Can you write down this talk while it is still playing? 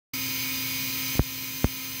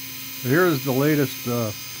Here's the latest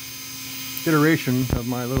iteration of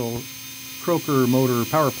my little Kroker motor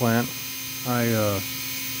power plant.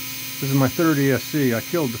 This is my third ESC. I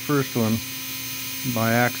killed the first one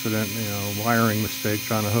by accident, wiring mistake,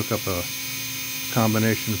 trying to hook up a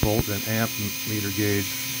combination volt and amp meter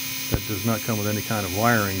gauge that does not come with any kind of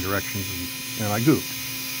wiring directions, and I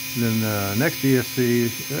goofed. Then the next ESC,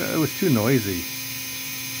 it was too noisy.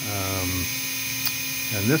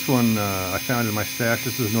 And this one I found in my stash.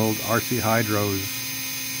 This is an old RC Hydro's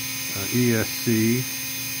ESC,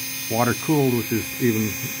 water cooled, which is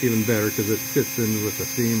even better because it fits in with the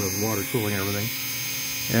theme of water cooling everything.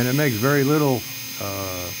 And it makes very little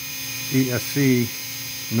ESC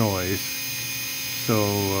noise,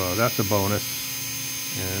 so that's a bonus.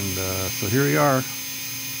 And so here we are,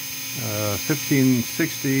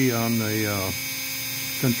 1560 on the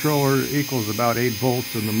controller equals about 8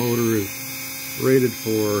 volts, and the motor is rated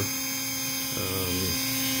for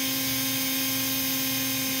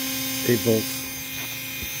 8 volts.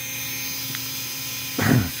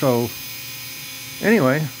 So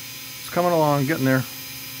anyway, it's coming along, getting there.